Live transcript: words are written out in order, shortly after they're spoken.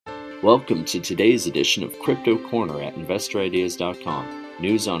Welcome to today's edition of Crypto Corner at InvestorIdeas.com.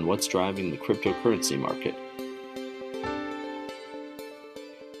 News on what's driving the cryptocurrency market.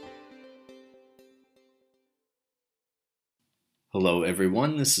 Hello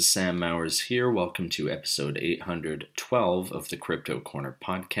everyone, this is Sam Mowers here. Welcome to episode 812 of the Crypto Corner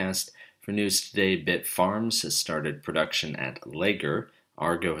podcast. For news today, Bitfarms has started production at Lager.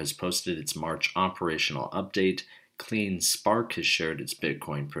 Argo has posted its March operational update. CleanSpark has shared its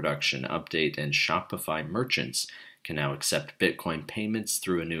Bitcoin production update, and Shopify merchants can now accept Bitcoin payments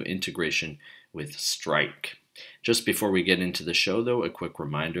through a new integration with Strike. Just before we get into the show, though, a quick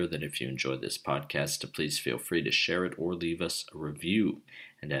reminder that if you enjoyed this podcast, to please feel free to share it or leave us a review.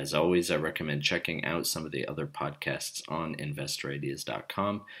 And as always, I recommend checking out some of the other podcasts on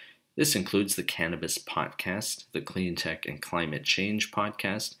InvestorIdeas.com. This includes the Cannabis Podcast, the Clean Tech and Climate Change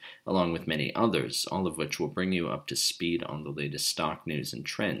Podcast, along with many others, all of which will bring you up to speed on the latest stock news and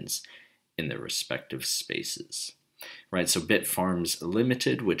trends in their respective spaces. Right, so Bitfarms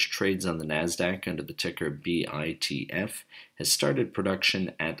Limited, which trades on the Nasdaq under the ticker BITF, has started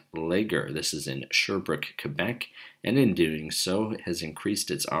production at Lager. This is in Sherbrooke, Quebec, and in doing so has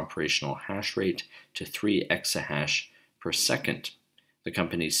increased its operational hash rate to 3 exahash per second. The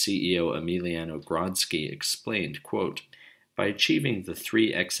company's CEO Emiliano Grodzki explained, quote, "By achieving the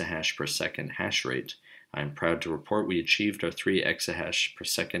 3 exahash per second hash rate, I am proud to report we achieved our 3 exahash per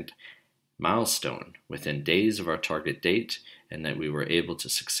second milestone within days of our target date, and that we were able to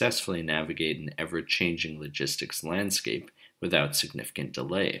successfully navigate an ever-changing logistics landscape without significant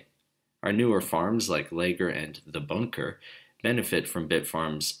delay. Our newer farms like Lager and The Bunker benefit from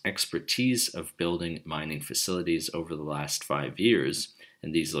Bitfarms' expertise of building mining facilities over the last 5 years,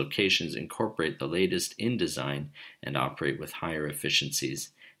 and these locations incorporate the latest in design and operate with higher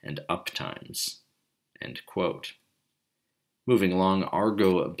efficiencies and uptimes." End quote. Moving along,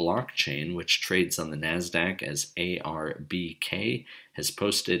 Argo blockchain, which trades on the Nasdaq as ARBK, has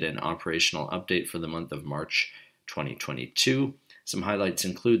posted an operational update for the month of March 2022. Some highlights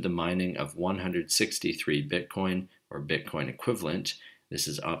include the mining of 163 Bitcoin, or Bitcoin equivalent. This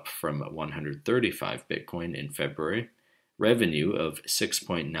is up from 135 Bitcoin in February. Revenue of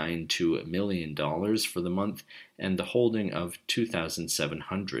 $6.92 million for the month, and the holding of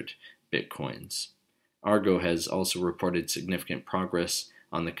 2,700 Bitcoins. Argo has also reported significant progress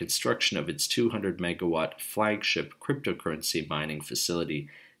on the construction of its 200 megawatt flagship cryptocurrency mining facility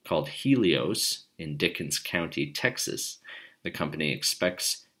called Helios in Dickens County, Texas. The company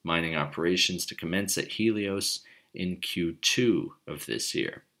expects mining operations to commence at Helios in Q2 of this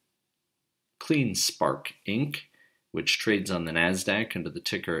year. CleanSpark Inc., which trades on the Nasdaq under the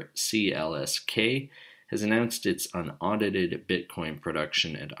ticker CLSK, has announced its unaudited Bitcoin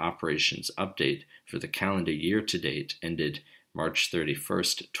production and operations update for the calendar year to date ended March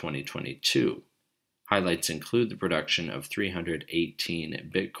 31st, 2022. Highlights include the production of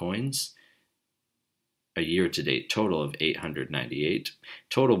 318 Bitcoins, a year-to-date total of 898,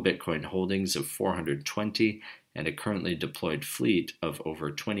 total Bitcoin holdings of 420, and a currently deployed fleet of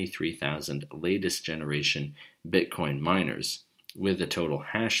over 23,000 latest generation Bitcoin miners, with a total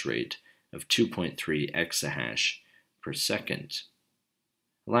hash rate of 2.3 exahash per second.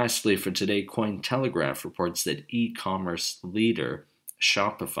 Lastly, for today, Cointelegraph reports that e-commerce leader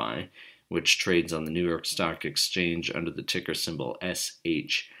Shopify, which trades on the New York Stock Exchange under the ticker symbol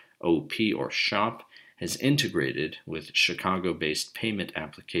SHOP or SHOP, has integrated with Chicago-based payment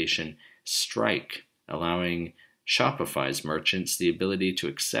application Strike, allowing Shopify's merchants the ability to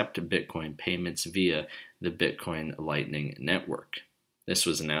accept Bitcoin payments via the Bitcoin Lightning Network. This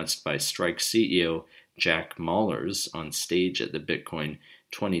was announced by Strike CEO Jack Mallers on stage at the Bitcoin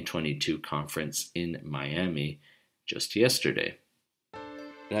 2022 conference in Miami just yesterday.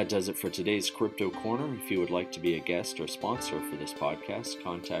 That does it for today's Crypto Corner. If you would like to be a guest or sponsor for this podcast,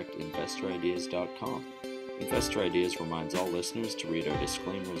 contact InvestorIdeas.com. Investor Ideas reminds all listeners to read our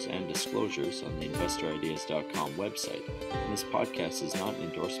disclaimers and disclosures on the InvestorIdeas.com website. And this podcast is not an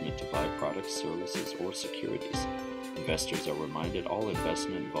endorsement to buy products, services, or securities. Investors are reminded all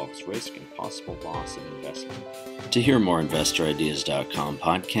investment involves risk and possible loss in investment. To hear more InvestorIdeas.com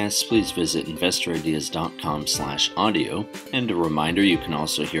podcasts, please visit InvestorIdeas.com/audio. And a reminder, you can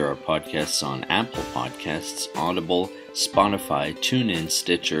also hear our podcasts on Apple Podcasts, Audible, Spotify, TuneIn,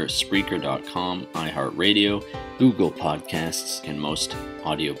 Stitcher, Spreaker.com, iHeartRadio, Google Podcasts, and most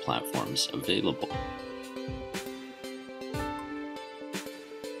audio platforms available.